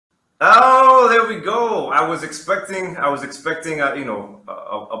Oh, there we go. I was expecting, a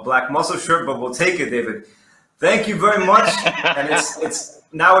black muscle shirt, but we'll take it, David. Thank you very much. And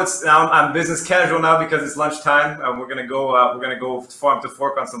now I'm business casual now because it's lunchtime. We're gonna go farm to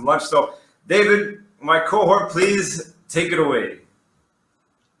fork on some lunch. So, David, my cohort, please take it away.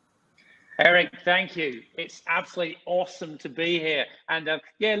 Eric, thank you. It's absolutely awesome to be here. And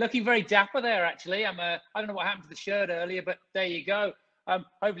yeah, looking very dapper there, actually. I don't know what happened to the shirt earlier, but there you go.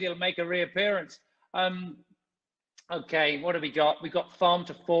 Hopefully it'll make a reappearance. Okay, what have we got? We've got Farm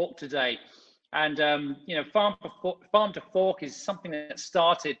to Fork today. And, Farm to Fork is something that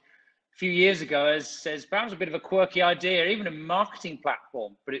started a few years ago as perhaps a bit of a quirky idea, even a marketing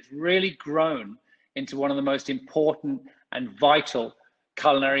platform, but it's really grown into one of the most important and vital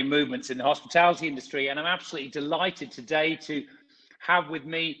culinary movements in the hospitality industry. And I'm absolutely delighted today to have with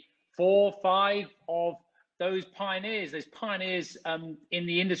me 4 or 5 of those pioneers in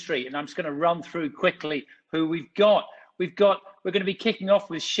the industry. And I'm just going to run through quickly who we've got. We're going to be kicking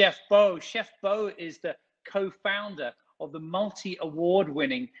off with Chef Bo. Chef Bo is the co-founder of the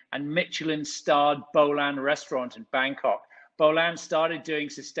multi-award-winning and Michelin-starred Bo.lan restaurant in Bangkok. Bo.lan started doing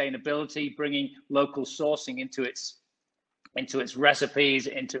sustainability, bringing local sourcing into its recipes,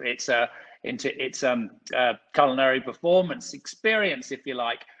 into its culinary performance experience, if you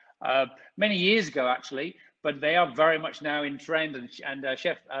like, many years ago, actually. But they are very much now in trend, and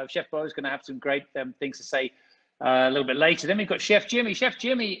Chef Bo is going to have some great things to say a little bit later. Then we've got Chef Jimmy. Chef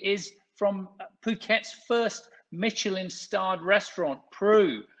Jimmy is from Phuket's first Michelin-starred restaurant,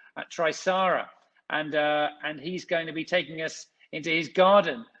 Pru, at Trisara, and he's going to be taking us into his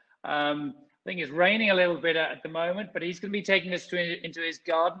garden. I think it's raining a little bit at the moment, but he's going to be taking us into his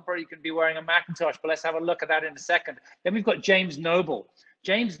garden. Probably going to be wearing a Macintosh, but let's have a look at that in a second. Then we've got James Noble.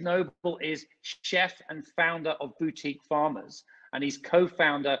 James Noble is chef and founder of Boutique Farmers, and he's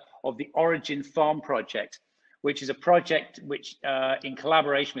co-founder of the Origin Farm Project, which is a project which in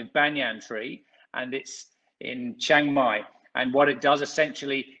collaboration with Banyan Tree, and it's in Chiang Mai. And what it does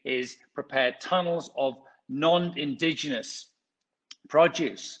essentially is prepare tunnels of non-indigenous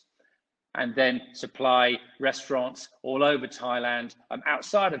produce and then supply restaurants all over Thailand,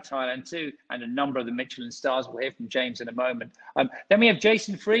 outside of Thailand too, and a number of the Michelin stars. We'll hear from James in a moment. Then we have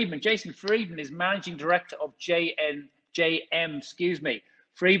Jason Friedman. Jason Friedman is managing director of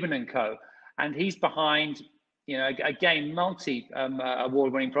Friedman & Co. And he's behind, again,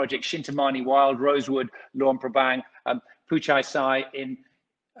 multi-award-winning projects, Shintamani Wild, Rosewood, Luang Prabang, Puchai Sai in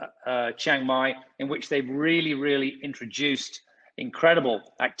Chiang Mai, in which they've really introduced incredible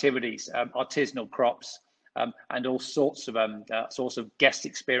activities, artisanal crops, and all sorts of guest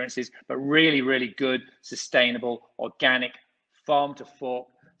experiences, but really good, sustainable, organic, farm to fork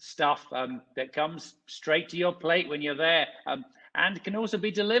stuff that comes straight to your plate when you're there, and can also be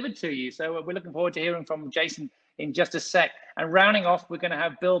delivered to you. So we're looking forward to hearing from Jason in just a sec. And rounding off, we're going to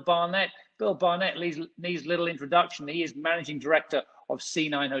have Bill Barnett. Bill Barnett needs little introduction. He is managing director of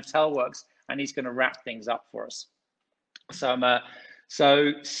C9 Hotel Works, and he's going to wrap things up for us.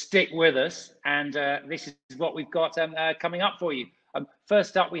 So stick with us, and this is what we've got coming up for you.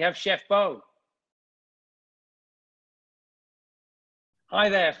 First up, we have Chef Bo. Hi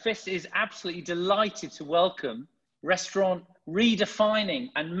there. PHIST is absolutely delighted to welcome restaurant redefining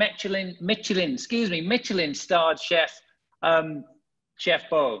and Michelin-starred chef Chef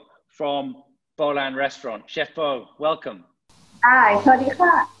Bo from Bo.lan Restaurant. Chef Bo, welcome. Hi, สวัสดีค่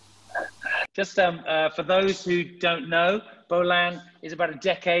ะ Just for those who don't know, Bo.lan is about a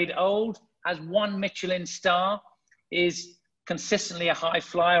decade old, has 1 Michelin star, is consistently a high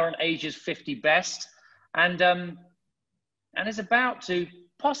flyer on Asia's 50 best, and is about to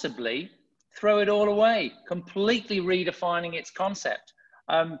possibly throw it all away, completely redefining its concept.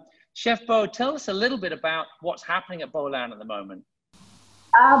 Chef Bo, tell us a little bit about what's happening at Bo.lan at the moment.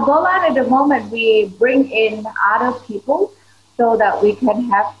 Bo.lan at the moment, we bring in other people so that we can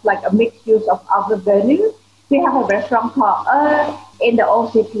have like a mixed use of other venues. We have a restaurant called in the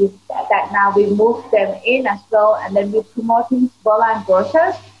old cities that now we move them in as well, and then we're promoting Bo.lan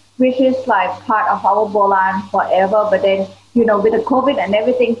Grocers, which is like part of our Bo.lan forever. But then, with the COVID and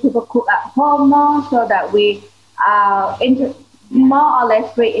everything, people cook at home more, so that we more or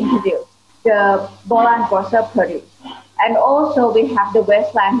less reintroduce the Bo.lan Grocer produce. And also we have the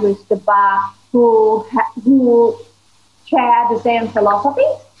Westland, who is the bar who share the same philosophy,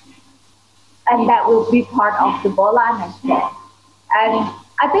 and that will be part of the Bo.lan as well. And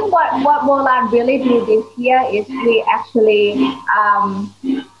I think what Bo.lan really do this year is we actually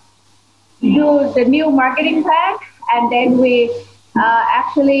do the new marketing plan, and then we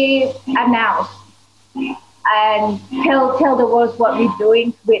actually announce and tell the world what we're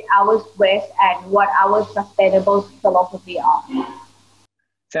doing with our waste and what our sustainable philosophy are.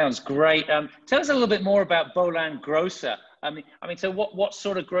 Sounds great. Tell us a little bit more about Bo.lan Grocer. I mean, so what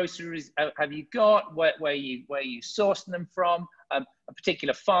sort of groceries have you got? Where you sourcing them from?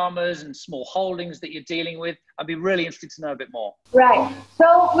 Particular farmers and small holdings that you're dealing with. I'd be really interested to know a bit more. Right.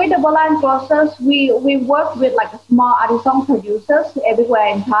 So with the Bo.lan Grocers, we work with like small artisan producers everywhere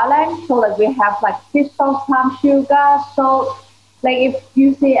in Thailand. So like we have like fish sauce, palm sugar, salt. Like if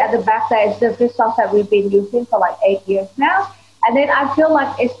you see at the back there is the fish sauce that we've been using for like 8 years now. And then I feel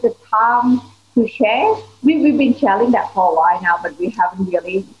like it's the time to share. We've been sharing that for a while now, but we haven't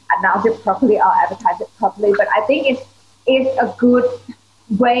really announced it properly or advertised it properly. But I think it's a good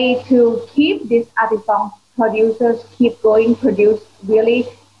way to keep these artisan producers keep going, produce really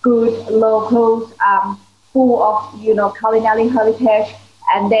good locals, full of culinary heritage,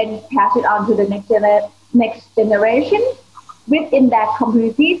 and then pass it on to the next generation within their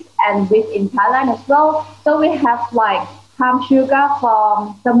communities and within Thailand as well. So we have like palm sugar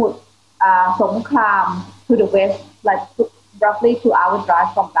from Samut Songkhram to the west, like roughly 2 hours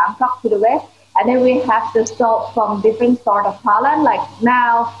drive from Bangkok to the west. And then we have the salt from different sort of Thailand. Like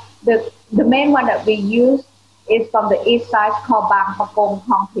now, the main one that we use is from the east side called Bang Pakong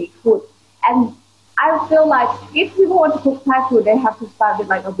concrete food. And I feel like if people want to cook Thai food, they have to start with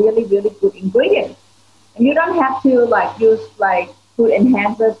like a really, really good ingredient. And you don't have to like use like food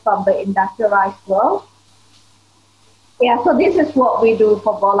enhancers from the industrialized world. Yeah, so this is what we do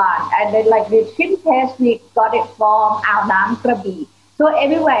for Bo.lan. And then like the shrimp paste, we got it from Ao Nam Krabi. So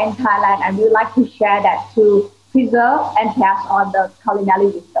everywhere in Thailand, and we like to share that to preserve and pass on the culinary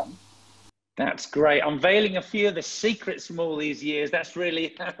wisdom. That's great. Unveiling a few of the secrets from all these years. That's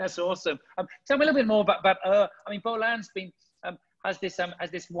really, that's awesome. Tell me a little bit more about I mean, Bo.lan's been, has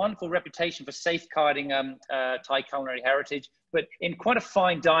this wonderful reputation for safeguarding Thai culinary heritage, but in quite a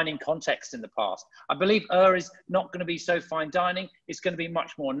fine dining context in the past. I believe is not going to be so fine dining. It's going to be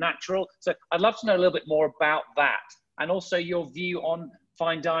much more natural. So I'd love to know a little bit more about that. And also your view on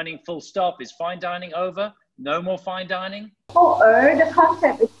fine dining full stop. Is fine dining over? No more fine dining? For the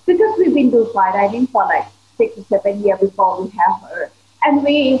concept is because we've been doing fine dining for like 6 to 7 years before we have and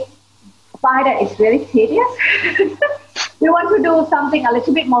we find that it's really tedious. We want to do something a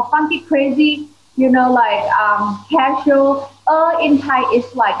little bit more funky, crazy, like casual. In Thai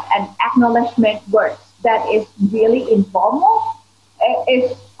is like an acknowledgement word that is really informal.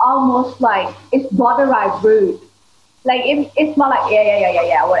 It's almost like it's borderline rude. Like it's more like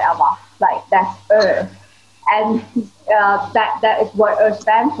yeah, whatever. Like that's and that is what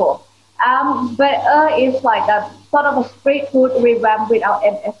stands for. But is like a sort of a street food revamp without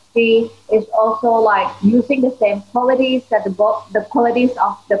MSG. It's also like using the same qualities that the qualities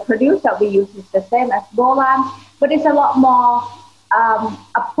of the produce that we use is the same as Bo.lan, but it's a lot more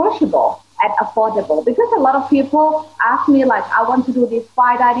approachable and affordable, because a lot of people ask me like, I want to do this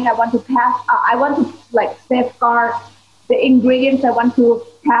fine dining, I want to like safeguard the ingredients, I want to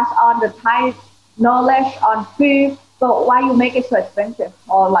pass on the Thai knowledge on food, but why you make it so expensive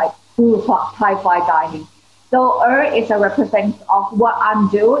or like food for Thai fine dining? So is a representative of what I'm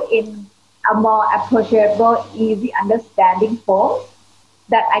doing in a more approachable, easy understanding form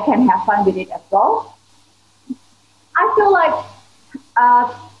that I can have fun with it as well. I feel like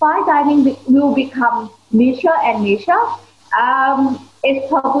fine dining will become niche and niche. It's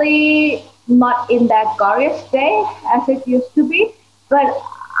probably not in that glorious day as it used to be, but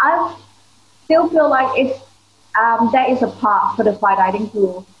I still feel like it's there is a part for the fine dining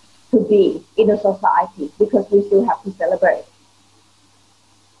to be in the society, because we still have to celebrate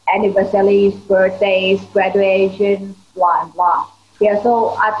anniversaries, birthdays, graduations, blah and blah. Yeah,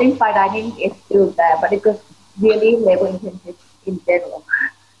 so I think fine dining is still there, but it's just really labor intensive in general.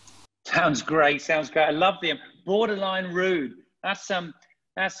 Sounds great. I love the borderline rude. That's a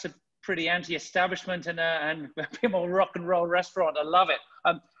pretty anti-establishment and a bit more rock and roll restaurant. I love it.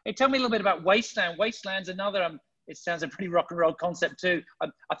 Hey, tell me a little bit about Wasteland. Wasteland's another. It sounds a pretty rock and roll concept too.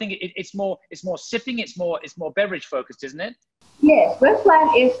 I think it's more sipping. It's more beverage focused, isn't it? Yes,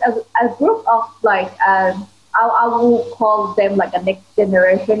 Wasteland is a group of like I will call them like a next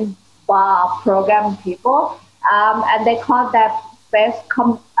generation bar program people. And they call that space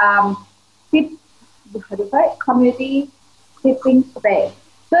community sipping space.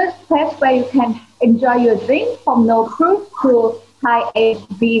 So it's a place where you can enjoy your drink from no proof to high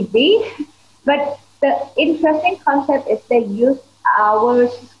ABV. But the interesting concept is they use our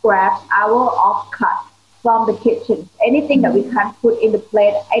scraps, our offcut from the kitchen. Anything that we can't put in the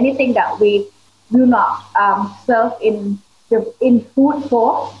plate, anything that we do not serve in food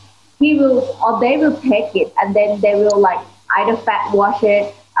form, he will or they will take it and then they will like either fat wash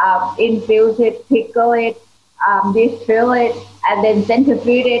it, infuse it, pickle it, distill it, and then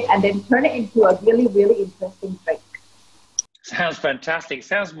centrifuge it, and then turn it into a really, really interesting drink. Sounds fantastic.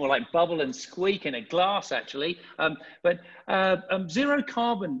 Sounds more like bubble and squeak in a glass, actually. But zero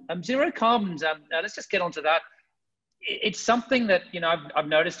carbon. Let's just get onto that. It's something that I've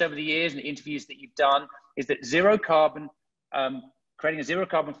noticed over the years in the interviews that you've done is that zero carbon, creating a zero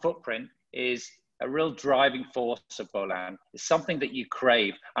carbon footprint is a real driving force of Bo.lan. It's something that you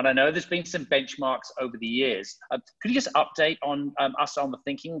crave, and I know there's been some benchmarks over the years. Could you just update on us on the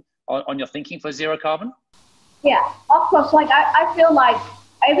thinking on your thinking for zero carbon? Yeah, of course. Like I feel like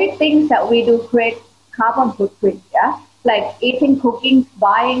everything that we do create carbon footprint. Yeah, like eating, cooking,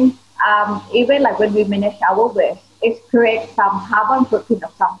 buying, even like when we manage our waste, it creates some carbon footprint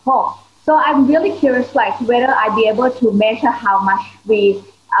of some form. So I'm really curious, like whether I'd be able to measure how much we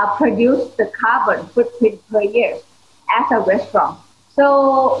produce the carbon footprint per year as a restaurant.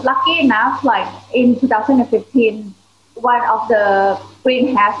 So lucky enough, like in 2015, one of the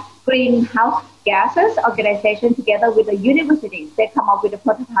greenhouse gases organization together with the universities, they come up with a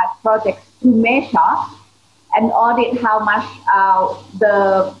prototype project to measure and audit how much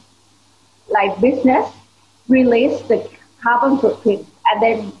the business release the carbon footprint. And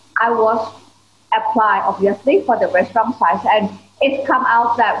then I was applied obviously for the restaurant size, and it's come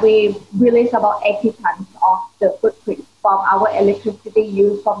out that we release about 80 tons of the footprint from our electricity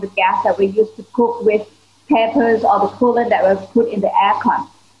use, from the gas that we use to cook with, peppers or the coolant that we put in the aircon.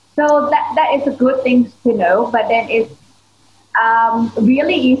 So that is a good thing to know, but then it's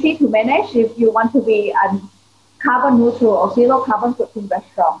really easy to manage if you want to be a carbon neutral or zero carbon footprint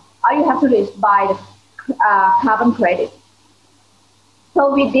restaurant. All you have to do is buy the carbon credit.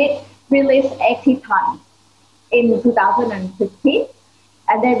 So we did release 80 tons in 2015,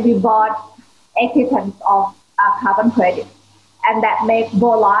 and then we bought 80 tons of carbon credit, and that made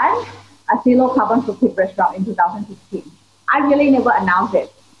Bo.lan a zero carbon footprint restaurant in 2015. I really never announced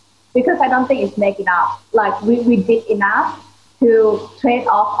it because I don't think it's making enough. Like we did enough to trade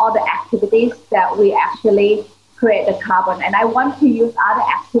off all the activities that we actually create the carbon, and I want to use other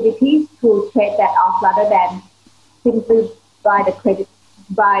activities to trade that off rather than simply buy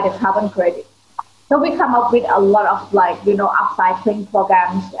the carbon credit. So we come up with a lot of upcycling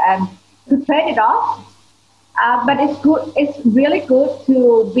programs and to trade it off. But it's good. It's really good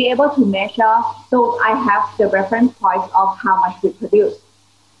to be able to measure, so I have the reference point of how much we produce.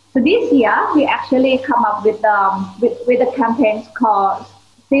 So this year we actually come up with a campaign called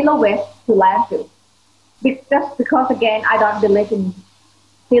Zero Waste to Landfill. Just because again I don't believe in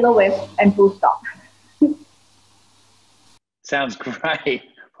zero waste and full stop. Sounds great.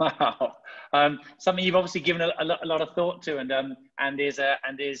 Wow. Something you've obviously given a lot of thought to, and is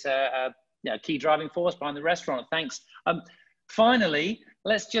a key driving force behind the restaurant. Thanks. Finally,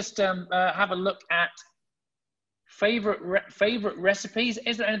 let's just have a look at favorite recipes.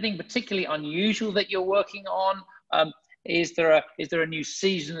 Is there anything particularly unusual that you're working on? Is there a new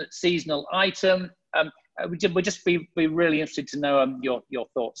seasonal item? We'd just be really interested to know your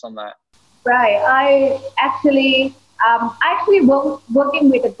thoughts on that. Right. I actually working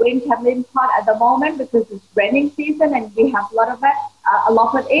with the green tamarind pot at the moment because it's raining season and we have a lot of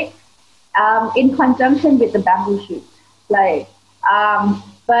it. In conjunction with the bamboo shoot. But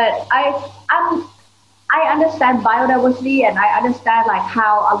I understand biodiversity, and I understand like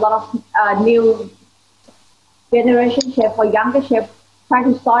how a lot of new generation chef or younger chef try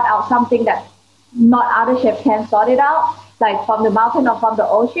to sort out something that not other chefs can sort it out, like from the mountain or from the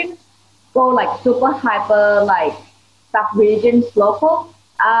ocean, go like super hyper like sub-regions local.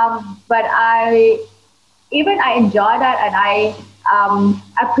 But I enjoy that, and I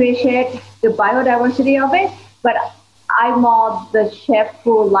appreciate the biodiversity of it, but I'm more the chef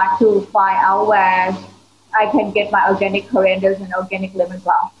who like to find out where I can get my organic corianders and organic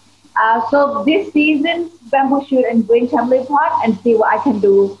lemongrass. So this season, bamboo shoot and green tamarind pot, and see what I can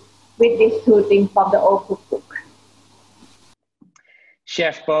do with these two things from the old cookbook.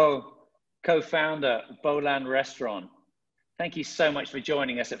 Chef Bo, co-founder of Bo.lan Restaurant. Thank you so much for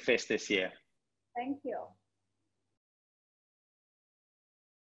joining us at PHIST this year. Thank you.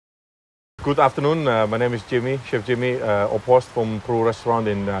 Good afternoon. My name is Jimmy, Chef Jimmy, Orphorst from Pro Restaurant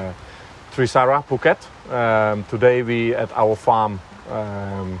in Trisara, Phuket. Today we at our farm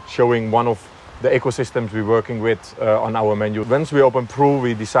showing one of the ecosystems we're working with on our menu. Once we opened Pro,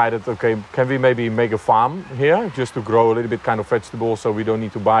 we decided, okay, can we maybe make a farm here just to grow a little bit kind of vegetables so we don't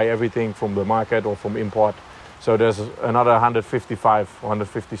need to buy everything from the market or from import. So there's another 155,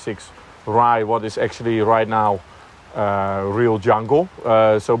 156 rye, what is actually right now real jungle.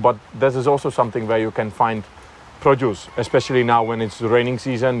 But this is also something where you can find produce, especially now when it's the raining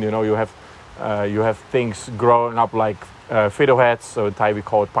season. You know, you have things growing up like fiddleheads, so in Thai we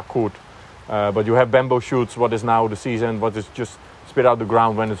call it pakut. But you have bamboo shoots, what is now the season, what is just spit out the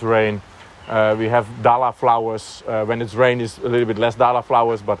ground when it's rain. We have dala flowers. When it's rain, it's a little bit less dala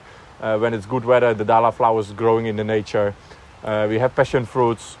flowers, but when it's good weather, the dala flowers growing in the nature. We have passion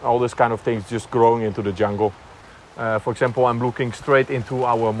fruits, all these kind of things just growing into the jungle. For example, I'm looking straight into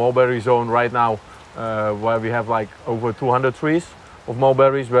our mulberry zone right now, where we have like over 200 trees of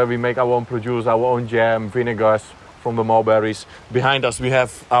mulberries, where we make our own produce, our own jam, vinegars from the mulberries. Behind us we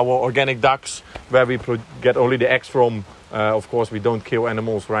have our organic ducks, where we get only the eggs from. Of course, we don't kill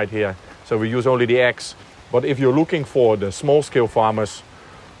animals right here, so we use only the eggs. But if you're looking for the small-scale farmers,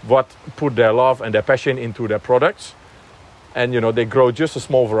 what put their love and their passion into their products, and you know, they grow just a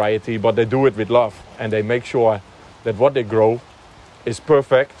small variety, but they do it with love, and they make sure that what they grow is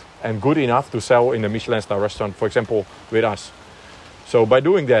perfect and good enough to sell in a Michelin star restaurant, for example, with us. So by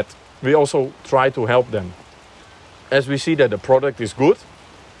doing that, we also try to help them. As we see that the product is good,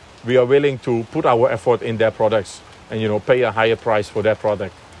 we are willing to put our effort in their products and, you know, pay a higher price for that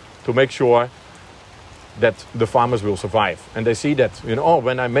product to make sure that the farmers will survive. And they see that, you know, oh,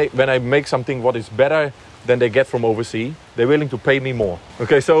 when I make something what is better than they get from overseas, they're willing to pay me more.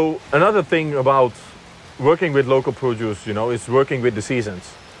 Okay, so another thing about working with local produce, you know, is working with the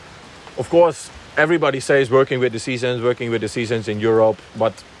seasons. Of course, everybody says working with the seasons in Europe,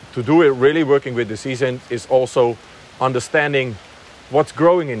 but to do it really working with the season is also understanding what's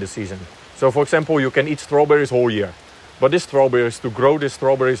growing in the season. So for example, you can eat strawberries whole year, but to grow these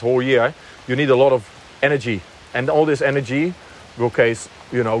strawberries whole year, you need a lot of energy, and all this energy will cause,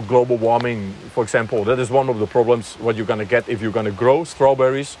 you know, global warming, for example. That is one of the problems what you're gonna get if you're gonna grow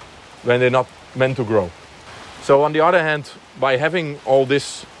strawberries when they're not meant to grow. So on the other hand, by having all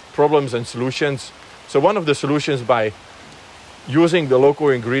these problems and solutions, so one of the solutions by using the local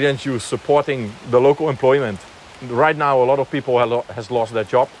ingredients, you supporting the local employment. Right now, a lot of people has lost their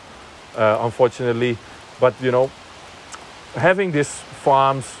job, unfortunately. But you know, having these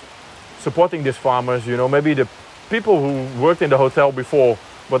farms, supporting these farmers, you know, maybe the people who worked in the hotel before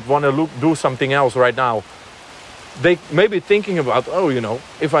but want to do something else right now, they may be thinking about, oh, you know,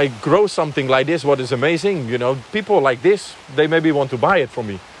 if I grow something like this, what is amazing, you know, people like this, they maybe want to buy it from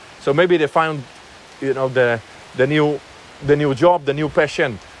me. So maybe they found, you know, the new job, the new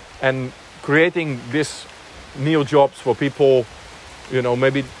passion, and creating these new jobs for people, you know,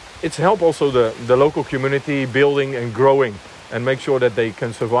 maybe it's help also the local community building and growing and make sure that they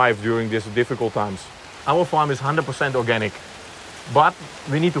can survive during these difficult times. Our farm is 100% organic, but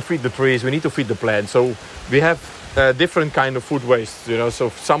we need to feed the trees, we need to feed the plants. So we have different kind of food waste, you know, so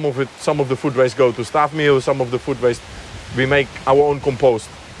some of the food waste go to staff meal, some of the food waste we make our own compost,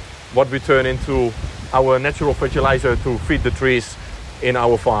 what we turn into our natural fertilizer to feed the trees in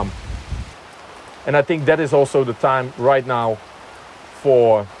our farm. And I think that is also the time right now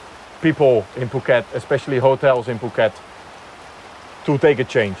for people in Phuket, especially hotels in Phuket, to take a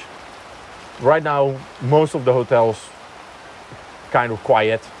change. Right now, most of the hotels kind of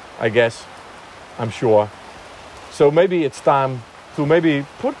quiet, I guess, I'm sure. So maybe it's time to maybe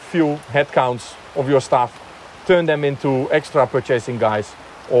put few headcounts of your staff, turn them into extra purchasing guys,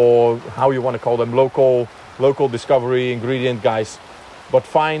 or how you want to call them, local discovery ingredient guys, but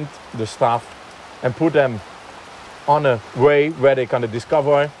find the staff and put them on a way where they can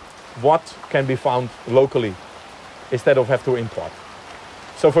discover what can be found locally instead of have to import.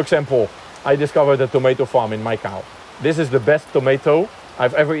 So for example, I discovered a tomato farm in Macau. This is the best tomato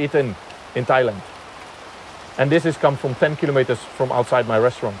I've ever eaten in Thailand. And this has come from 10 kilometers from outside my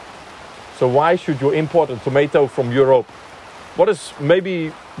restaurant. So why should you import a tomato from Europe? What is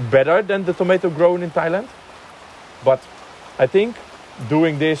maybe better than the tomato grown in Thailand? But I think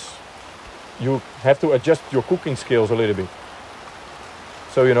doing this, you have to adjust your cooking skills a little bit.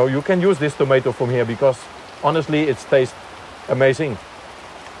 So, you know, you can use this tomato from here because honestly, it tastes amazing.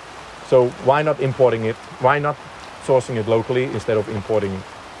 So why not importing it? Why not sourcing it locally instead of importing it?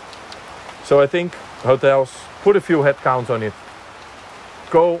 So I think hotels, put a few headcounts on it.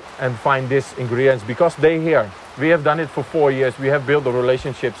 Go and find these ingredients because they're here. We have done it for 4 years. We have built the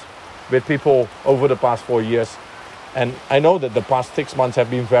relationships with people over the past 4 years. And I know that the past 6 months have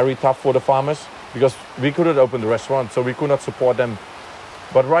been very tough for the farmers because we couldn't open the restaurant, so we could not support them.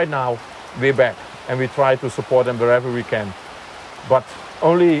 But right now, we're back and we try to support them wherever we can. But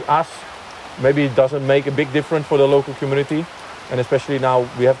only us, maybe it doesn't make a big difference for the local community. And especially now,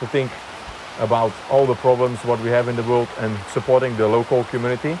 we have to think about all the problems what we have in the world and supporting the local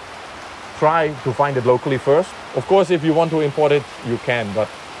community try to find it locally first. Of course, if you want to import it, you can, but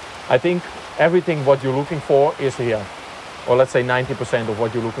I think everything what you're looking for is here. Or let's say 90% of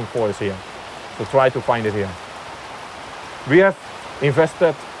what you're looking for is here. So try to find it here. We have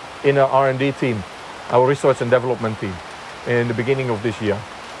invested in an R&D team, our research and development team, in the beginning of this year.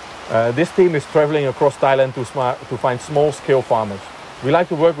 This team is traveling across Thailand to find small-scale farmers. We like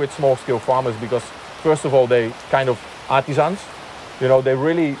to work with small-scale farmers because, first of all, they kind of artisans. You know, they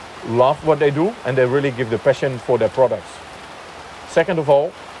really love what they do and they really give the passion for their products. Second of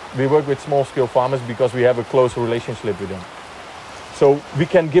all, we work with small-scale farmers because we have a close relationship with them. So we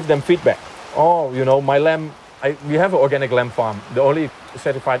can give them feedback. Oh, you know, my lamb, we have an organic lamb farm, the only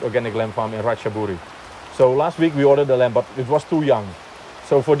certified organic lamb farm in Ratchaburi. So last week we ordered the lamb, but it was too young.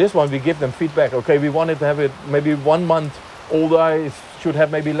 So for this one, we give them feedback. Okay, we wanted to have it maybe 1 month older, it should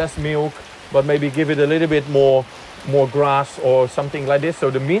have maybe less milk, but maybe give it a little bit more grass or something like this. So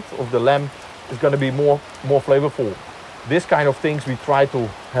the meat of the lamb is going to be more flavorful. This kind of things we try to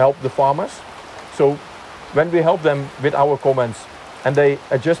help the farmers. So when we help them with our comments and they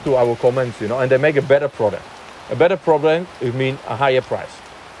adjust to our comments, you know, and they make a better product. A better product, it means a higher price.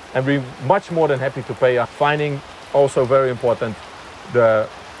 And we're much more than happy to pay. Finding also very important the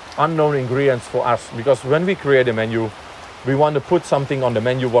unknown ingredients for us, because when we create a menu, we want to put something on the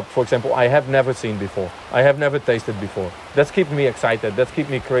menu what, for example, I have never seen before. I have never tasted before. That's keep me excited. That's keep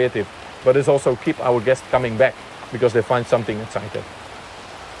me creative. But it's also keep our guests coming back because they find something exciting.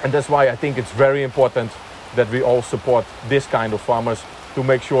 And that's why I think it's very important that we all support this kind of farmers to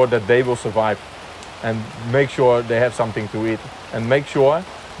make sure that they will survive and make sure they have something to eat and make sure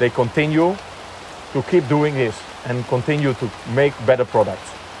they continue to keep doing this and continue to make better products.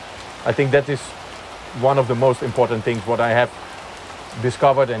 I think that is one of the most important things what I have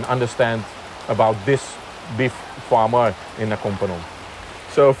discovered and understand about this beef farmer in Nakhon.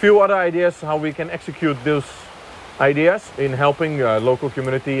 So a few other ideas how we can execute those ideas in helping local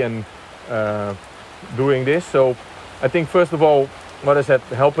community and doing this. So I think first of all, what I said,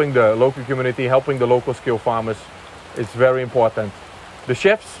 helping the local community, helping the local scale farmers is very important. The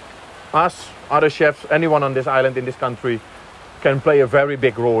chefs, us, other chefs, anyone on this island in this country can play a very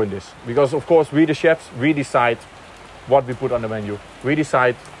big role in this. Because of course we the chefs, we decide what we put on the menu. We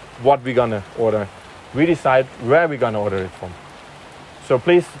decide what we're gonna order. We decide where we're gonna order it from. So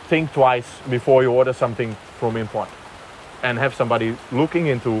please think twice before you order something from import and have somebody looking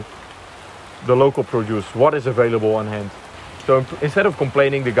into the local produce, what is available on hand. So instead of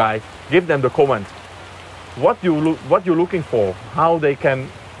complaining the guy, give them the comment. What you're looking for, how they can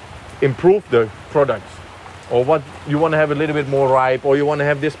improve the products, or what you want to have a little bit more ripe, or you want to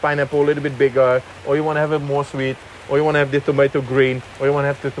have this pineapple a little bit bigger, or you want to have it more sweet, or you want to have the tomato green, or you want to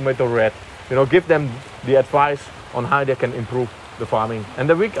have the tomato red. You know, give them the advice on how they can improve the farming. And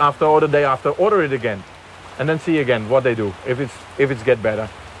the week after or the day after, order it again, and then see again what they do, if it's get better.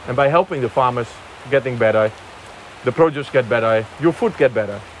 And by helping the farmers getting better, the produce get better, your food get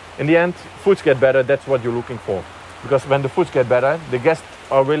better. In the end, foods get better, that's what you're looking for. Because when the foods get better, the guests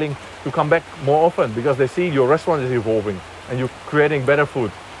are willing to come back more often because they see your restaurant is evolving and you're creating better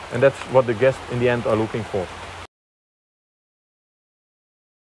food. And that's what the guests in the end are looking for.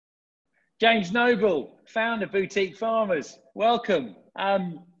 James Noble, founder Boutique Farmers. Welcome.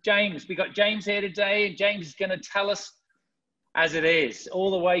 James, we got James here today, and James is going to tell us as it is, all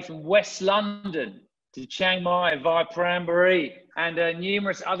the way from West London to Chiang Mai via Prambori and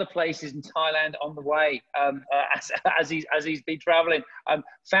numerous other places in Thailand on the way as he's been traveling.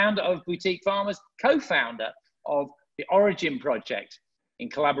 Founder of Boutique Farmers, co-founder of the Origin Project in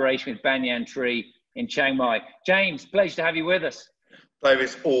collaboration with Banyan Tree in Chiang Mai. James, pleasure to have you with us. Dave,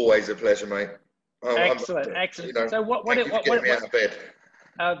 it's always a pleasure, mate. Excellent, excellent. You know, so what getting me out of bed.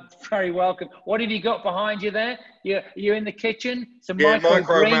 Very welcome. What have you got behind you there? You're in the kitchen. Some micro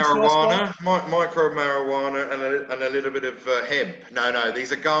marijuana and a little bit of hemp. No,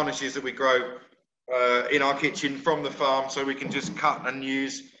 these are garnishes that we grow in our kitchen from the farm, so we can just cut and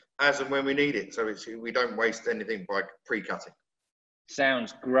use as and when we need it. So we don't waste anything by pre-cutting.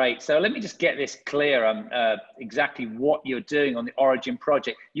 Sounds great. So let me just get this clear on exactly what you're doing on the Origin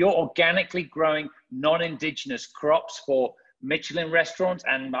Project. You're organically growing non-indigenous crops for Michelin restaurants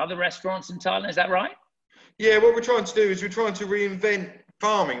and other restaurants in Thailand, is that right? Yeah, what we're trying to do is we're trying to reinvent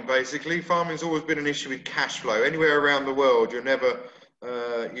farming, basically. Farming's always been an issue with cash flow. Anywhere around the world, you'll never,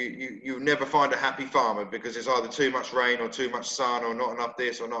 you never find a happy farmer because it's either too much rain or too much sun or not enough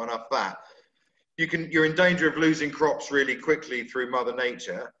this or not enough that. You're in danger of losing crops really quickly through Mother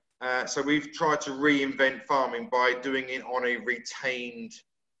Nature. So we've tried to reinvent farming by doing it on a retained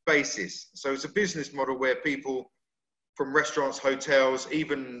basis. So it's a business model where people from restaurants, hotels,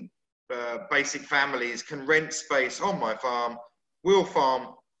 even basic families can rent space on my farm. We'll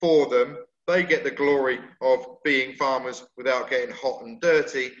farm for them. They get the glory of being farmers without getting hot and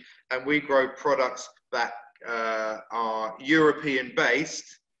dirty. And we grow products that are European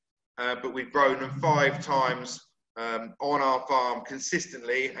based, but we've grown them 5 times on our farm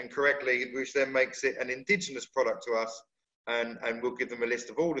consistently and correctly, which then makes it an indigenous product to us. And we'll give them a list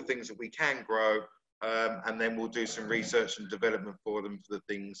of all the things that we can grow, and then we'll do some research and development for them for the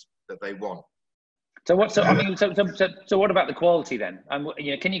things that they want. So what? So I mean, so what about the quality then?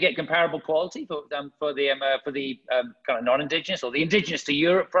 You know, can you get comparable quality for the kind of non-indigenous or the indigenous to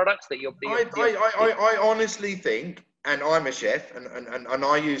Europe products that you're? I honestly think, and I'm a chef, and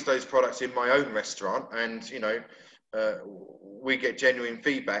I use those products in my own restaurant, and you know, we get genuine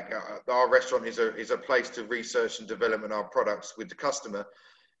feedback. Our restaurant is a place to research and develop our products with the customer.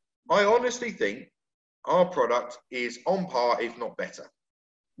 I honestly think our product is on par, if not better.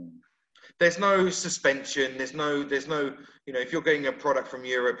 There's no suspension. There's no, you know, if you're getting a product from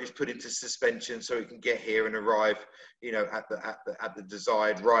Europe, it's put into suspension so it can get here and arrive, you know, at the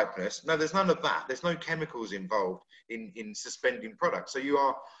desired ripeness. No, there's none of that. There's no chemicals involved in suspending products. So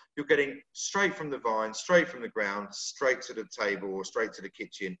you're getting straight from the vine, straight from the ground, straight to the table or straight to the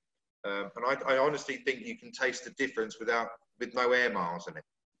kitchen. And I honestly think you can taste the difference with no air miles in it.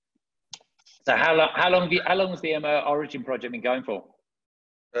 So how long has the Origin project been going for?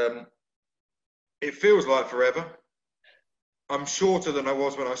 It feels like forever. I'm shorter than I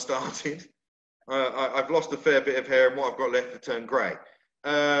was when I started. I've lost a fair bit of hair, and what I've got left to turn grey.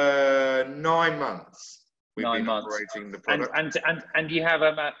 9 months. We've been operating the product. And you have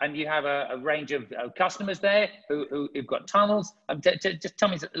a range of customers there who've got tunnels. Just tell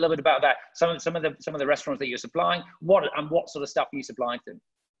me a little bit about that. Some of the restaurants that you're supplying. What sort of stuff are you supplying to them?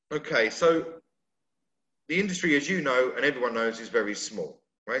 Okay, so the industry, as you know, and everyone knows, is very small.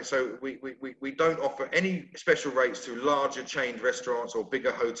 Right, so we don't offer any special rates to larger chained restaurants or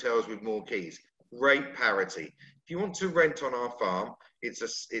bigger hotels with more keys. Rate parity. If you want to rent on our farm, it's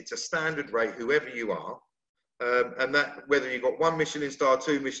a standard rate, whoever you are, and that whether you've got 1 Michelin star,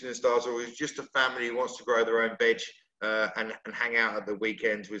 2 Michelin stars, or it's just a family who wants to grow their own veg and hang out at the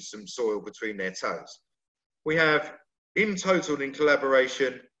weekends with some soil between their toes. We have in total, in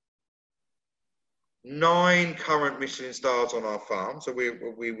collaboration, 9 current Michelin stars on our farm. So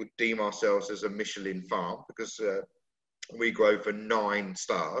we would deem ourselves as a Michelin farm because we grow for 9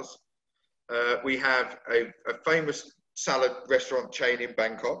 stars. We have a famous salad restaurant chain in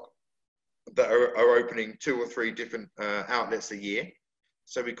Bangkok that are opening 2 or 3 different outlets a year.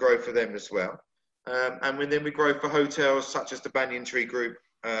 So we grow for them as well. And then we grow for hotels such as the Banyan Tree Group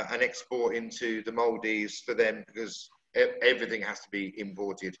and export into the Maldives for them because everything has to be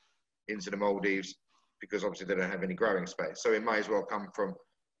imported into the Maldives, because obviously they don't have any growing space. So it may as well come from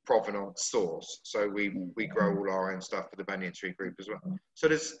provenance source. So we grow all our own stuff for the Banyan Tree Group as well. So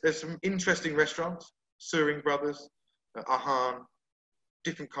there's some interesting restaurants, Suring Brothers, Ahan,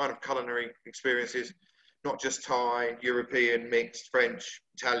 different kind of culinary experiences, not just Thai, European, mixed, French,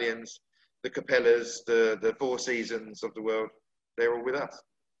 Italians, the Capellas, the Four Seasons of the world. They're all with us.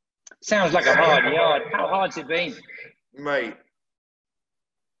 Sounds like a hard yard. How hard's it been? Mate,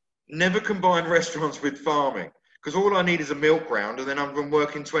 never combine restaurants with farming, because all I need is a milk round and then I'm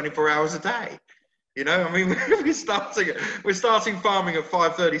working 24 hours a day. You know, I mean, we're starting farming at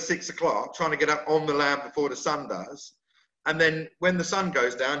 5:30, 6 o'clock, trying to get up on the land before the sun does. And then when the sun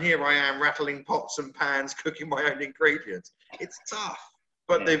goes down, here I am rattling pots and pans, cooking my own ingredients. It's tough,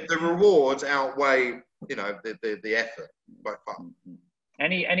 but the rewards outweigh, you know, the effort by far.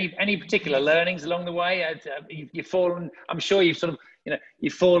 Any particular learnings along the way? You've fallen. I'm sure you've sort of, you know,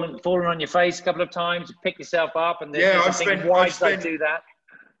 you've fallen on your face a couple of times. You pick yourself up, and then why did I do that?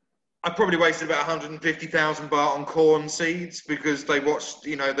 I probably wasted about 150,000 baht on corn seeds because they watched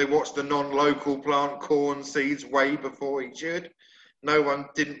the non-local plant corn seeds way before he should. No one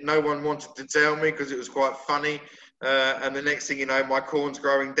wanted to tell me because it was quite funny. And the next thing you know, my corn's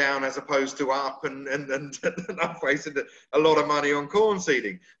growing down as opposed to up, and I've wasted a lot of money on corn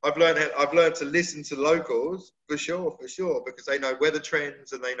seeding. I've learned to listen to locals for sure, because they know weather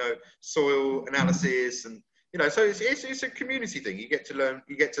trends and they know soil analysis, and you know, so it's a community thing. You get to learn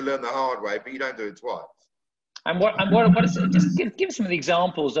the hard way, but you don't do it twice. And what is it? Just give some of the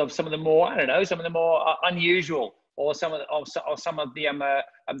examples of some of the more, unusual, or some of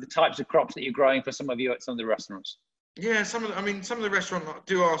the types of crops that you're growing for some of the restaurants. Yeah, some of the restaurants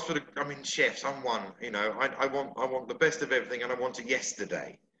do ask for chefs. I'm one, you know, I want the best of everything and I want it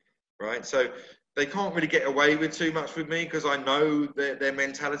yesterday, right? So they can't really get away with too much with me because I know their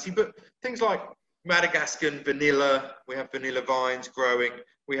mentality. But things like Madagascan vanilla. We have vanilla vines growing.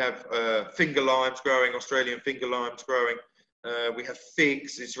 We have finger limes growing, Australian finger limes growing. We have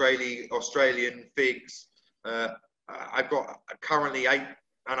figs, Israeli, Australian figs. I've got currently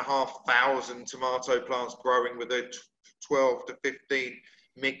 8,500 tomato plants growing with a 12 to 15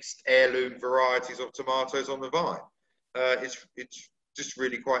 mixed heirloom varieties of tomatoes on the vine. It's just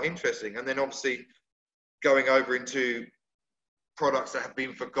really quite interesting. And then obviously going over into products that have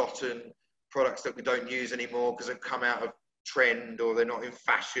been forgotten, products that we don't use anymore because they've come out of trend or they're not in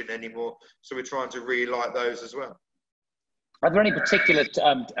fashion anymore. So we're trying to relight those as well. Are there any particular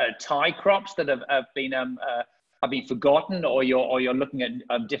Thai crops that have been forgotten, or you're looking at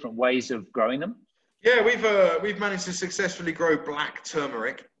different ways of growing them? Yeah, we've managed to successfully grow black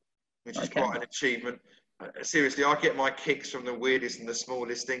turmeric, which is quite an achievement. Seriously, I get my kicks from the weirdest and the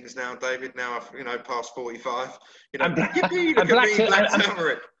smallest things now, David. Now I've past 45. Yippee, look at me, black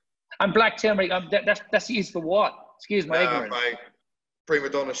turmeric. And black turmeric, that's used for what? Excuse my ignorance. Mate, prima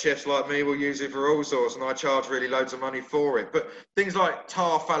donna chefs like me will use it for all sorts, and I charge really loads of money for it. But things like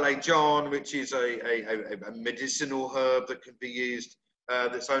tar falay john, which is a medicinal herb that can be used,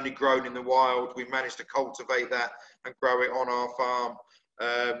 that's only grown in the wild. We've managed to cultivate that and grow it on our farm.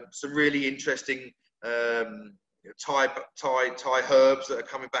 Some really interesting Thai herbs that are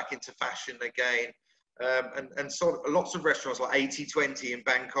coming back into fashion again. And sort of lots of restaurants like 80/20 in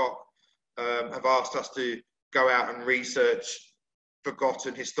Bangkok have asked us to go out and research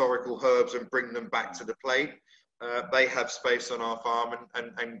forgotten historical herbs and bring them back to the plate. They have space on our farm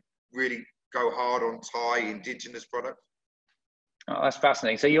and really go hard on Thai indigenous products. Oh, that's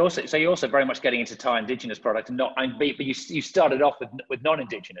fascinating. So you're also very much getting into Thai indigenous product, and but you started off with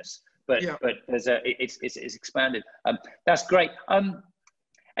non-indigenous, but there's it's expanded. That's great.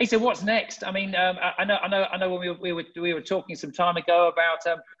 Hey, so what's next? I mean, I know when we were talking some time ago about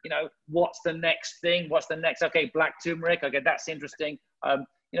what's the next thing? What's the next? Okay, black turmeric. Okay, that's interesting.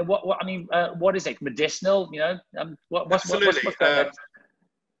 What is it? Medicinal? What's going next?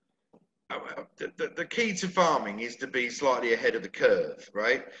 The key to farming is to be slightly ahead of the curve,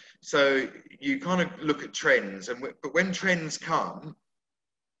 right? So you kind of look at trends, but when trends come,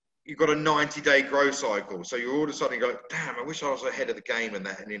 you've got a 90-day growth cycle. So you're all of a sudden go, damn, I wish I was ahead of the game in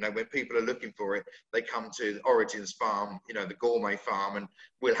that. And, when people are looking for it, they come to Origins Farm, the gourmet farm, and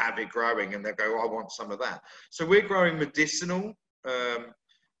we'll have it growing. And they'll go, I want some of that. So we're growing medicinal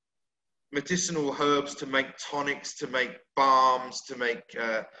herbs to make tonics, to make balms, to make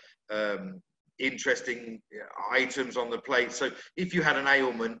interesting items on the plate. So if you had an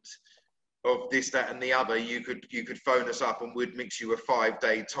ailment of this, that, and the other, you could phone us up and we'd mix you a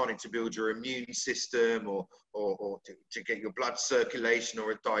 5-day tonic to build your immune system, or to get your blood circulation,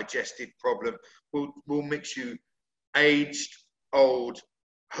 or a digestive problem. We'll mix you aged, old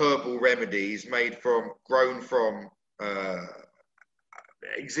herbal remedies grown from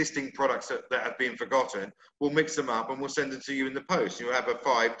existing products that have been forgotten. We'll mix them up and we'll send it to you in the post. You'll have a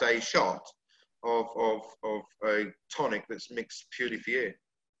 5-day shot of a tonic that's mixed purely for you.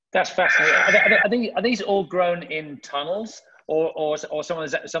 That's fascinating. Are these all grown in tunnels, or some of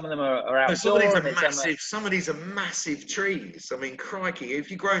them are outdoors? Some of these are massive trees. I mean, crikey! If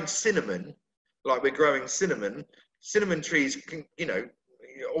you're growing cinnamon, like we're growing cinnamon trees can,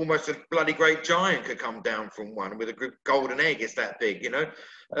 almost a bloody great giant could come down from one with a golden egg. It's that big,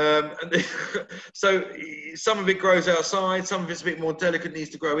 so some of it grows outside, some of it's a bit more delicate,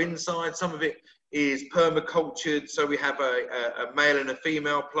 needs to grow inside, some of it is permacultured, so we have a male and a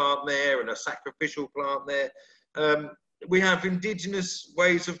female plant there and a sacrificial plant there. We have indigenous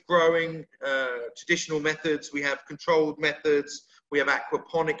ways of growing, traditional methods, we have controlled methods, we have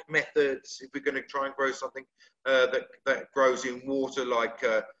aquaponic methods if we're going to try and grow something that grows in water, like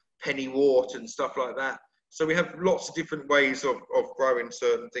pennywort and stuff like that. So we have lots of different ways of growing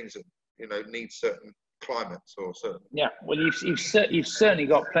certain things that need certain climates or certain. Yeah, well, you've certainly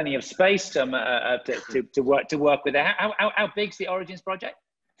got plenty of space to work with. How big's the Origins project?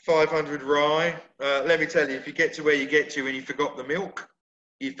 500 rye. Let me tell you, if you get to where you get to and you forgot the milk,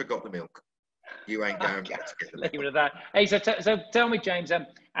 you forgot the milk. You ain't going back to get the milk. Leave it at that. Hey, so tell me, James,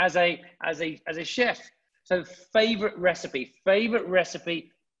 as a chef, so favorite recipe,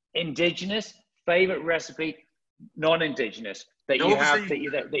 indigenous, favorite recipe, non-indigenous that you have that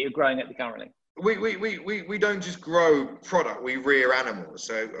you're growing at currently. We don't just grow product, we rear animals.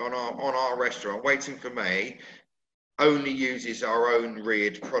 So on our restaurant, Waiting for May only uses our own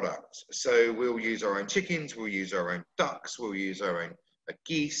reared products. So we'll use our own chickens, we'll use our own ducks, we'll use our own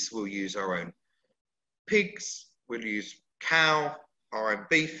geese, we'll use our own pigs, we'll use cow, our own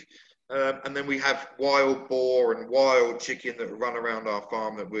beef. And then we have wild boar and wild chicken that run around our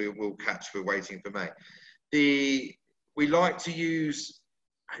farm that we'll catch for waiting for May. We like to use,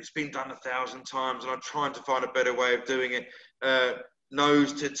 it's been done 1,000 times, and I'm trying to find a better way of doing it.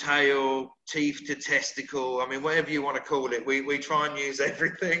 Nose to tail, teeth to testicle. I mean, whatever you want to call it, we try and use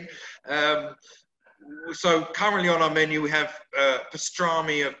everything. So currently on our menu, we have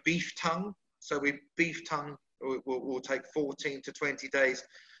pastrami of beef tongue. So beef tongue will take 14 to 20 days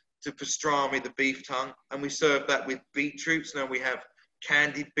to pastrami the beef tongue, and we serve that with beetroots. Now we have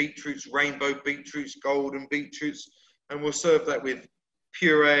candied beetroots, rainbow beetroots, golden beetroots, and we'll serve that with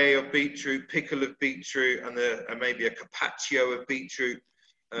puree of beetroot, pickle of beetroot, and maybe a carpaccio of beetroot.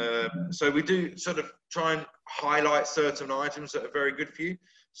 So we do sort of try and highlight certain items that are very good for you.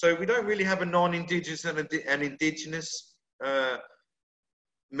 So we don't really have a non-indigenous and an indigenous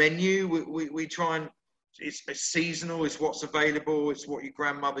menu. We try and, it's seasonal, it's what's available, it's what your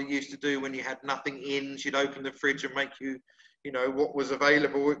grandmother used to do when you had nothing in. She'd open the fridge and make you, you know, what was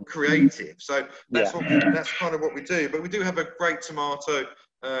available, creative. So that's that's kind of what we do. But we do have a great tomato,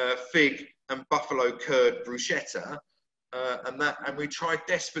 fig and buffalo curd bruschetta, and we try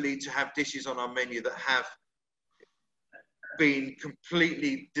desperately to have dishes on our menu that have been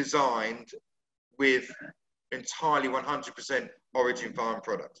completely designed with entirely 100% origin farm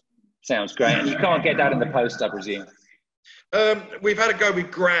product. Sounds great. You can't get that in the post, I presume. We've had to go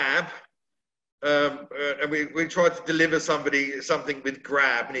with Grab, and we tried to deliver something with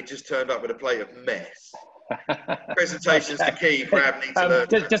Grab, and it just turned up with a plate of mess. Presentation's the key. Grab needs to learn.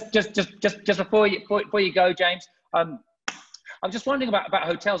 Just before you go, James, I'm just wondering about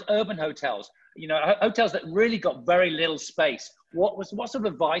hotels, urban hotels. You know, hotels that really got very little space. What sort of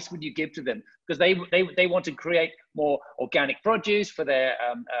advice would you give to them? Because they want to create more organic produce for their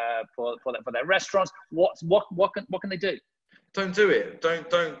for their restaurants. What can they do? Don't do it. Don't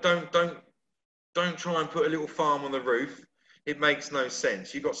try and put a little farm on the roof. It makes no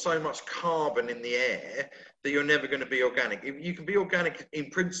sense. You've got so much carbon in the air that you're never going to be organic. You can be organic in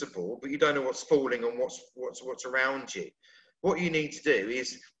principle, but you don't know what's falling and what's around you. What you need to do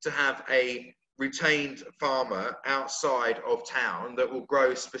is to have a retained farmer outside of town that will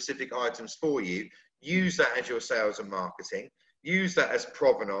grow specific items for you. Use that as your sales and marketing. Use that as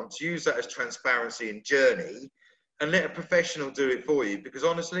provenance. Use that as transparency and journey, and let a professional do it for you. Because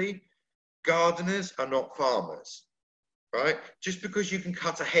honestly, gardeners are not farmers, right? Just because you can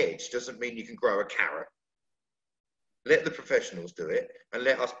cut a hedge doesn't mean you can grow a carrot. Let the professionals do it, and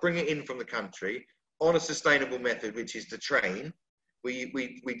let us bring it in from the country on a sustainable method, which is the train. We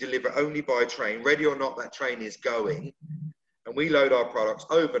deliver only by train. Ready or not, that train is going, and we load our products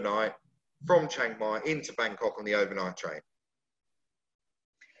overnight from Chiang Mai into Bangkok on the overnight train.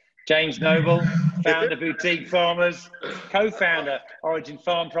 James Noble, founder Boutique Farmers, co-founder Origin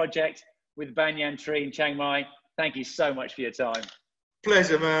Farm Project with Banyan Tree in Chiang Mai. Thank you so much for your time.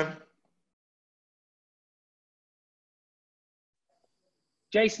 Pleasure, man.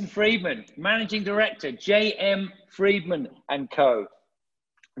 Jason Friedman, Managing Director, JM Friedman & Co.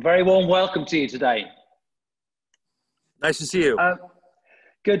 Very warm welcome to you today. Nice to see you.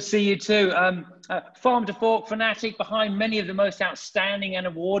 Good to see you too. Farm to Fork fanatic behind many of the most outstanding and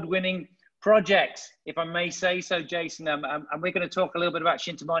award-winning projects, if I may say so, Jason. And we're going to talk a little bit about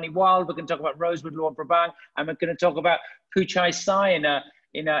Shintamani Wild. We're going to talk about Rosewood Luang Prabang, and we're going to talk about Phu Chai Sai in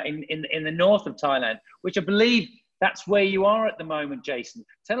the north of Thailand, which I believe that's where you are at the moment, Jason.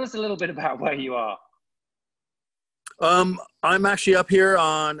 Tell us a little bit about where you are. I'm actually up here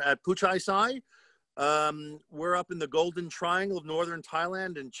at Phu Chai Sai. We're up in the Golden Triangle of northern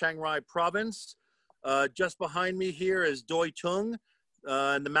Thailand in Chiang Rai province. Just behind me here is Doi Tung,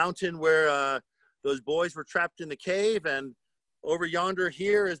 and the mountain where those boys were trapped in the cave. And over yonder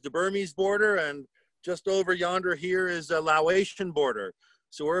here is the Burmese border, and just over yonder here is the Laotian border.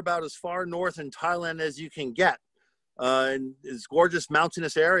 So we're about as far north in Thailand as you can get. In this gorgeous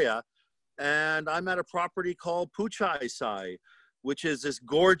mountainous area. And I'm at a property called Phu Chai Sai, which is this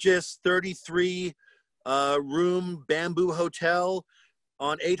gorgeous 33 room bamboo hotel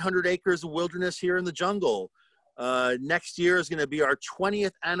on 800 acres of wilderness here in the jungle. Next year is going to be our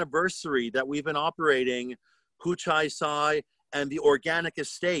 20th anniversary that we've been operating Phu Chai Sai and the organic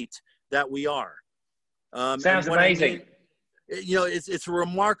estate that we are. Sounds amazing. You know, it's a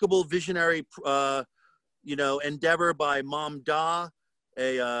remarkable visionary endeavor by Mom Da,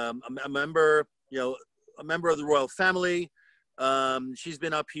 a member, a member of the royal family. She's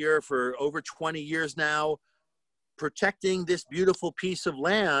been up here for over 20 years now, protecting this beautiful piece of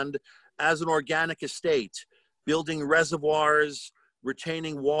land as an organic estate, building reservoirs,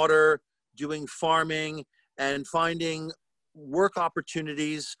 retaining water, doing farming, and finding work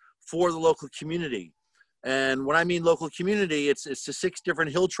opportunities for the local community. And when I mean local community, it's the 6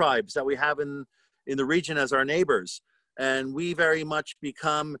 different hill tribes that we have in the region as our neighbors. And we very much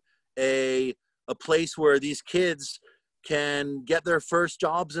become a place where these kids can get their first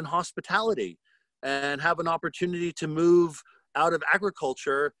jobs in hospitality and have an opportunity to move out of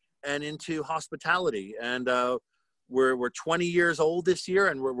agriculture and into hospitality. And we're 20 years old this year,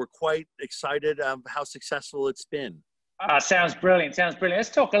 and we're quite excited how successful it's been. Sounds brilliant. Sounds brilliant. Let's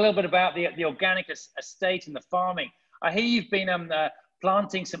talk a little bit about the organic estate and the farming. I hear you've been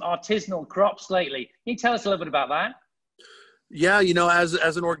planting some artisanal crops lately. Can you tell us a little bit about that? Yeah, you know, as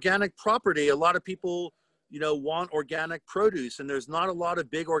an organic property, a lot of people, you know, want organic produce, and there's not a lot of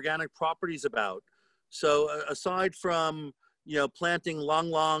big organic properties about. So aside from, you know, planting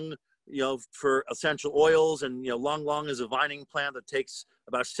long long, you know, for essential oils, and, you know, long long is a vining plant that takes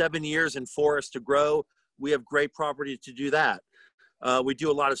about 7 years in forest to grow. We have great property to do that. We do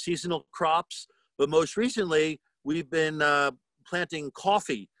a lot of seasonal crops, but most recently we've been planting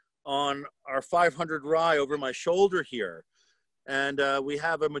coffee on our 500 rye over my shoulder here. And we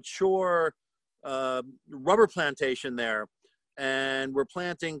have a mature rubber plantation there. And we're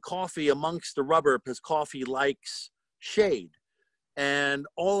planting coffee amongst the rubber because coffee likes shade. And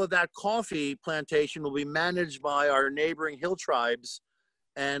all of that coffee plantation will be managed by our neighboring hill tribes.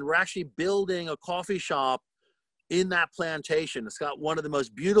 And we're actually building a coffee shop in that plantation. It's got one of the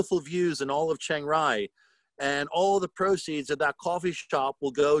most beautiful views in all of Chiang Rai. And all of the proceeds of that coffee shop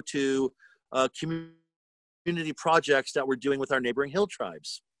will go to community projects that we're doing with our neighboring hill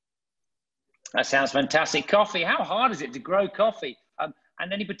tribes. That sounds fantastic. Coffee, how hard is it to grow coffee?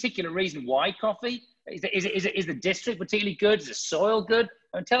 And any particular reason why coffee? Is the district particularly good? Is the soil good?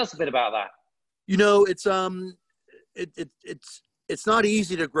 Tell us a bit about that. You know, it's not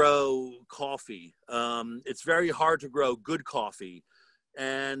easy to grow coffee. It's very hard to grow good coffee.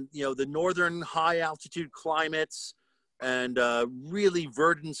 And, you know, the northern high altitude climates and really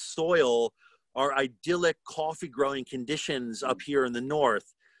verdant soil are idyllic coffee growing conditions up here in the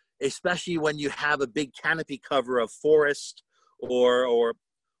north, especially when you have a big canopy cover of forest or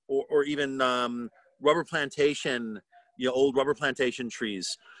even rubber plantation, you know, old rubber plantation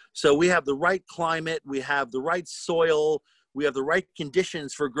trees. So we have the right climate, we have the right soil, we have the right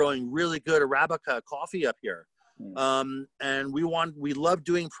conditions for growing really good Arabica coffee up here. And we love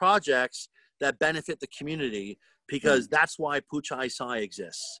doing projects that benefit the community, because that's why Puchai Sai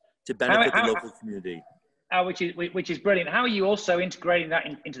exists, to benefit the local community. Which is brilliant. How are you also integrating that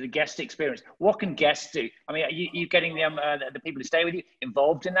into the guest experience? What can guests do? I mean, are you getting the people who stay with you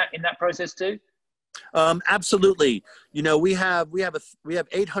involved in that process too? Absolutely. You know, we have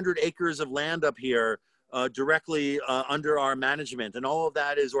 800 acres of land up here directly under our management, and all of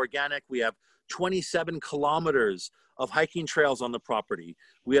that is organic. We have 27 kilometers of hiking trails on the property.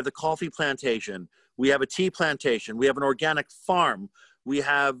 We have the coffee plantation. We have a tea plantation. We have an organic farm. We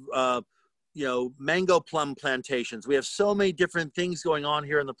have you know, mango plum plantations. We have so many different things going on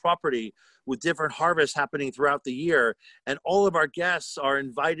here in the property, with different harvests happening throughout the year. And all of our guests are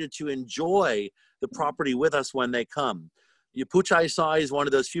invited to enjoy the property with us when they come. Puchai Sai is one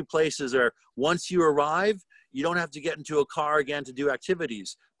of those few places where once you arrive, you don't have to get into a car again to do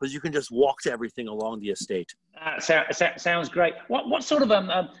activities, because you can just walk to everything along the estate. Sounds great. What sort of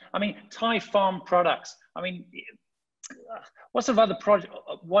I mean, Thai farm products? I mean, what sort of other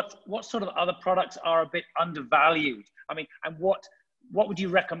what sort of other products are a bit undervalued? I mean, and what would you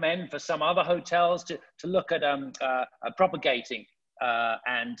recommend for some other hotels to look at propagating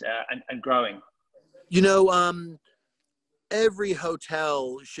and growing? You know, every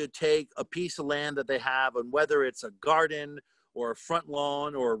hotel should take a piece of land that they have, and whether it's a garden or a front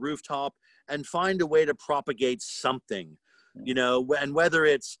lawn or a rooftop, and find a way to propagate something. You know, and whether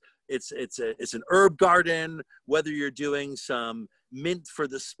it's an herb garden, whether you're doing some mint for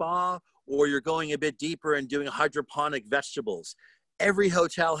the spa, or you're going a bit deeper and doing hydroponic vegetables. Every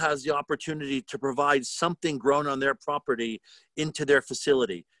hotel has the opportunity to provide something grown on their property into their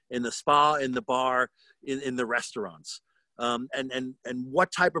facility, in the spa, in the bar, in the restaurants. And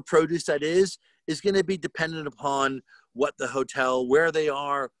what type of produce that is going to be dependent upon what the hotel, where they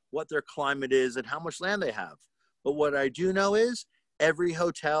are, what their climate is, and how much land they have. But what I do know is every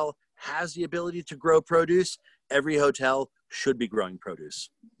hotel has the ability to grow produce. Every hotel should be growing produce.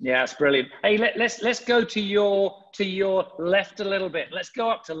 Yeah, that's brilliant. Hey, let's go to your left a little bit. Let's go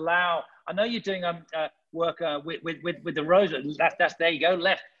up to Lao. I know you're doing work with the Rosewood. That's there you go,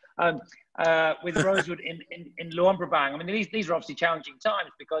 left. With Rosewood in Luang Prabang. I mean, these are obviously challenging times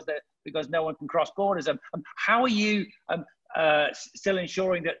because no one can cross borders. How are you still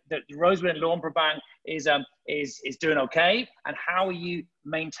ensuring that Rosewood and Lawn Prabang is doing okay? And how are you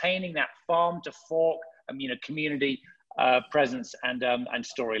maintaining that farm to fork, community presence and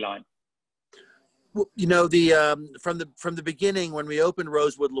storyline? Well, from the beginning, when we opened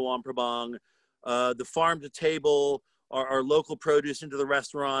Rosewood Luang Prabang, the farm to table, our local produce into the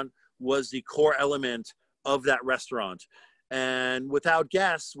restaurant was the core element of that restaurant. And without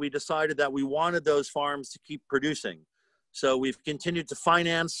guests, we decided that we wanted those farms to keep producing. So we've continued to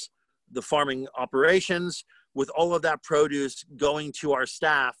finance the farming operations with all of that produce going to our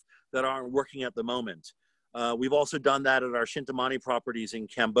staff that aren't working at the moment. We've also done that at our Shintamani properties in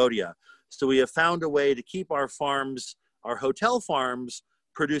Cambodia. So we have found a way to keep our farms, our hotel farms,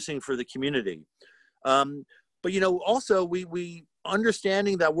 producing for the community. But also we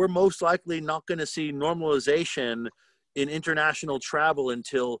understanding that we're most likely not going to see normalization in international travel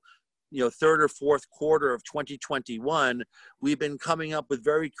until third or fourth quarter of 2021. We've been coming up with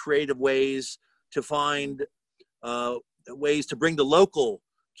very creative ways to find ways to bring the local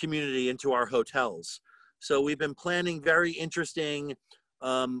community into our hotels. So we've been planning very interesting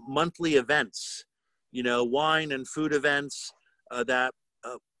monthly events, wine and food events that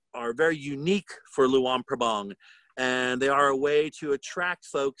are very unique for Luang Prabang. And they are a way to attract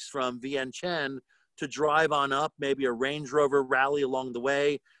folks from Vientiane to drive on up, maybe a Range Rover rally along the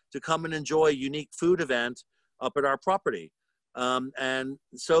way, to come and enjoy a unique food event up at our property. And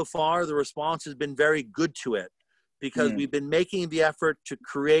so far, the response has been very good to it, because we've been making the effort to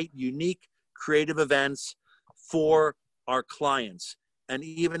create unique, creative events for our clients. And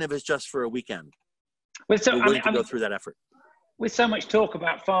even if it's just for a weekend, we're willing to go through that effort. With so much talk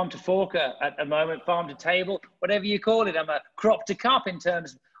about farm to fork at the moment, farm to table, whatever you call it, crop to cup in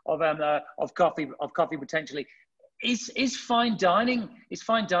terms of coffee potentially. Is fine dining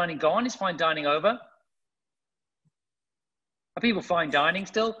gone? Is fine dining over? Are people fine dining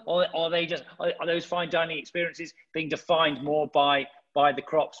still, or are those fine dining experiences being defined more by the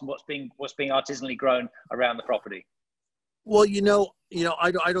crops and what's being artisanally grown around the property? Well,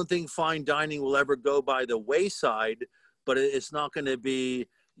 I don't think fine dining will ever go by the wayside, but it's not going to be,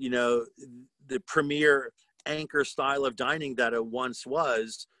 the premier anchor style of dining that it once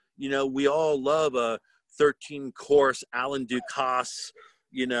was. We all love a 13-course Alain Ducasse,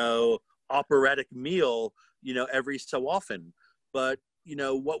 operatic meal, every so often. But,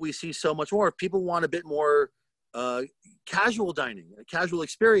 what we see so much more, people want a bit more casual dining, a casual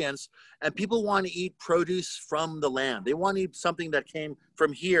experience, and people want to eat produce from the land. They want to eat something that came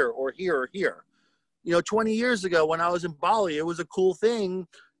from here or here or here. 20 years ago when I was in Bali, it was a cool thing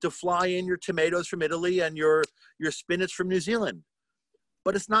to fly in your tomatoes from Italy and your spinach from New Zealand.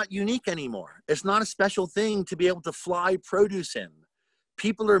 But it's not unique anymore. It's not a special thing to be able to fly produce in.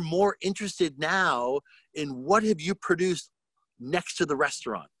 People are more interested now in what have you produced next to the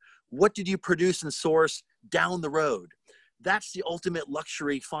restaurant? What did you produce and source down the road? That's the ultimate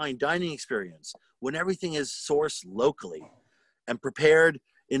luxury fine dining experience, when everything is sourced locally and prepared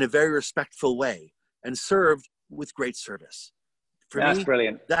in a very respectful way and served with great service. For that's me,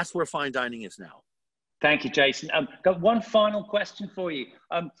 brilliant. That's where fine dining is now. Thank you, Jason. Got one final question for you.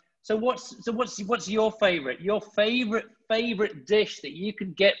 So what's your favorite dish that you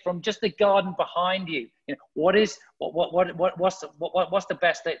can get from just the garden behind you? What's the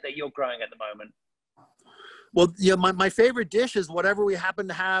best that you're growing at the moment? Well, my favorite dish is whatever we happen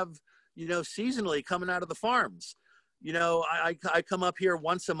to have, seasonally coming out of the farms. I come up here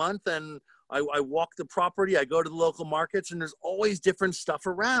once a month and I walk the property, I go to the local markets, and there's always different stuff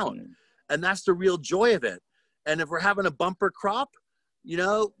around. And that's the real joy of it. And if we're having a bumper crop,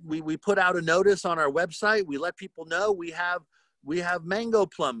 we put out a notice on our website. We let people know we have mango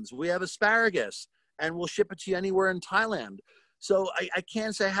plums, we have asparagus, and we'll ship it to you anywhere in Thailand. So I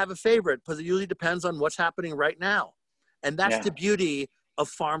can't say I have a favorite, because it usually depends on what's happening right now. And that's the beauty of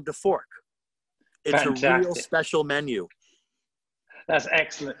farm to fork. It's Fantastic. A real special menu. That's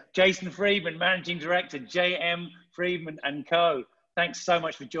excellent. Jason Friedman, Managing Director, JM Friedman & Co. Thanks so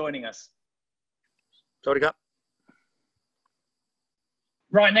much for joining us. Sorry,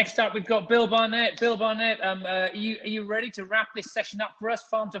 Right, next up, we've got Bill Barnett. Bill Barnett, are you ready to wrap this session up for us,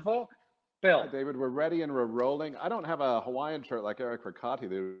 farm to fork? Bill. Hi, David, we're ready and we're rolling. I don't have a Hawaiian shirt like Eric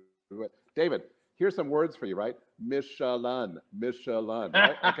Riccati. David, here's some words for you, right? Michelin,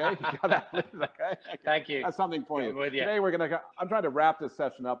 right? Okay, you got that, please? Okay. Thank you. That's something for you. Today I'm trying to wrap this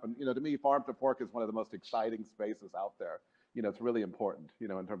session up, and to me, farm to fork is one of the most exciting spaces out there. It's really important, in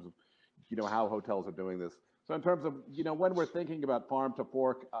terms of, how hotels are doing this. So in terms of, when we're thinking about farm to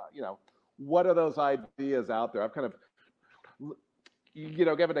fork, what are those ideas out there? I've kind of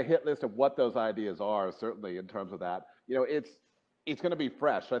given a hit list of what those ideas are, certainly in terms of that, it's going to be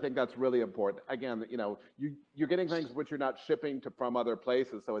fresh. I think that's really important. Again, you're getting things which you're not shipping from other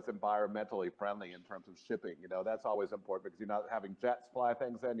places, so it's environmentally friendly in terms of shipping. That's always important because you're not having jets fly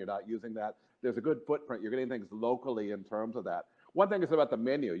things in. You're not using that. There's a good footprint. You're getting things locally in terms of that. One thing is about the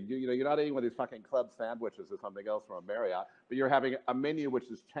menu. You're not eating one of these fucking club sandwiches or something else from a Marriott, but you're having a menu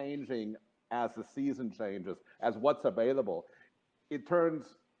which is changing as the season changes, as what's available. It turns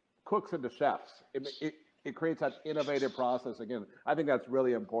cooks into chefs. It creates that innovative process. Again, I think that's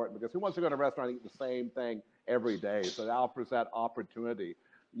really important because who wants to go to a restaurant and eat the same thing every day? So it offers that opportunity.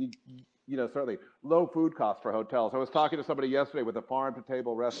 Certainly low food costs for hotels. I was talking to somebody yesterday with a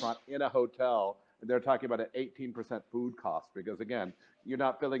farm-to-table restaurant in a hotel, and they're talking about an 18% food cost because, again, you're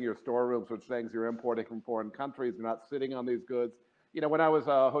not filling your storerooms with things you're importing from foreign countries. You're not sitting on these goods. When I was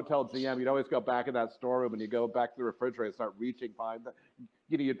a hotel GM, you'd always go back in that storeroom and you go back to the refrigerator and start reaching,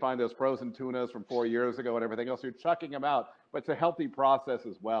 you'd find those frozen tunas from 4 years ago and everything else. You're chucking them out, but it's a healthy process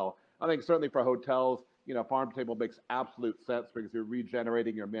as well. I think certainly for hotels, farm to table makes absolute sense because you're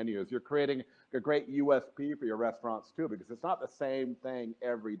regenerating your menus. You're creating a great USP for your restaurants too, because it's not the same thing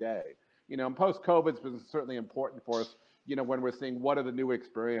every day. And post-COVID, it's been certainly important for us, when we're seeing what are the new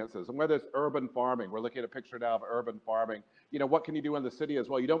experiences and whether it's urban farming. We're looking at a picture now of urban farming. What can you do in the city as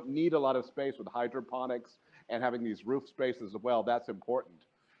well? You don't need a lot of space with hydroponics and having these roof spaces as well. That's important.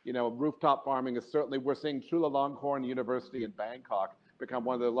 Rooftop farming is certainly, we're seeing Chulalongkorn University in Bangkok become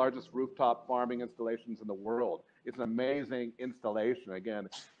one of the largest rooftop farming installations in the world. It's an amazing installation. Again,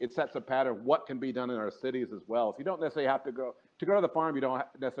 it sets a pattern of what can be done in our cities as well. So you don't necessarily have to go to the farm, you don't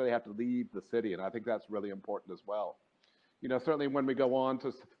necessarily have to leave the city. And I think that's really important as well. Certainly when we go on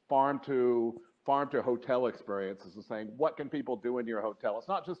to farm to hotel experiences and saying, what can people do in your hotel? It's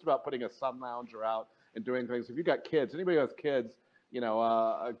not just about putting a sun lounger out and doing things. If you've got kids, anybody who has kids,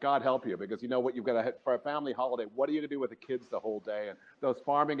 God help you, because what you've got to, for a family holiday, what are you going to do with the kids the whole day? And those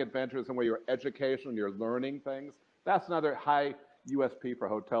farming adventures and where you're educational, you're learning things, that's another high USP for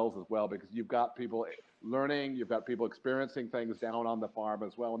hotels as well, because you've got people learning, you've got people experiencing things down on the farm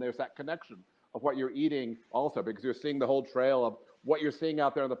as well. And there's that connection of what you're eating also, because you're seeing the whole trail of what you're seeing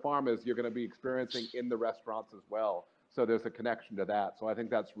out there on the farm is you're going to be experiencing in the restaurants as well. So there's a connection to that. So I think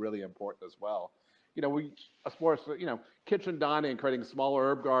that's really important as well. Of course, kitchen dining, creating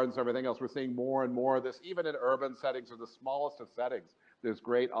smaller herb gardens, everything else, we're seeing more and more of this, even in urban settings or the smallest of settings, there's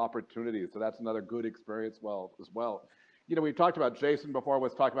great opportunities. So that's another good experience as well. We talked about, Jason before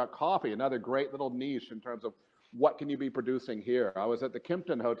was talking about coffee, another great little niche in terms of what can you be producing here. I was at the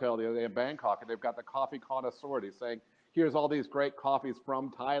Kimpton Hotel the other day in Bangkok, and they've got the coffee connoisseur. He's saying, here's all these great coffees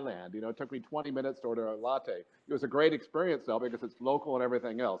from Thailand. It took me 20 minutes to order a latte. It was a great experience though, because it's local and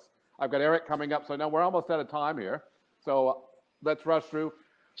everything else. I've got Eric coming up, so now we're almost out of time here. So let's rush through.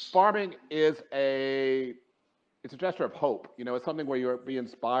 Farming is it's a gesture of hope. It's something where you'll be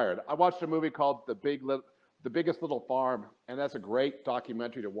inspired. I watched a movie called The Biggest Little Farm, and that's a great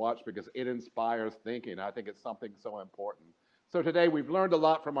documentary to watch because it inspires thinking. I think it's something so important. So today we've learned a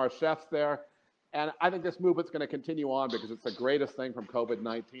lot from our chefs there, and I think this movement's going to continue on because it's the greatest thing from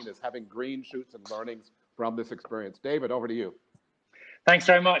COVID-19 is having green shoots and learnings from this experience. David, over to you. Thanks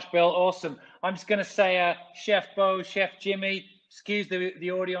very much, Bill. Awesome. I'm just going to say, Chef Bo, Chef Jimmy, excuse the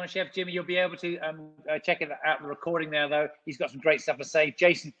audio on Chef Jimmy. You'll be able to check it out, the recording there, though. He's got some great stuff to say.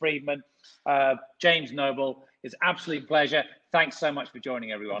 Jason Friedman, James Noble, it's absolute pleasure. Thanks so much for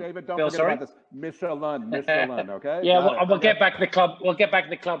joining, everyone. David, don't forget about this Michelin, okay? Yeah, we'll get back to the club. We'll get back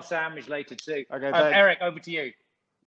to the club sandwich later too. Okay, Eric, over to you.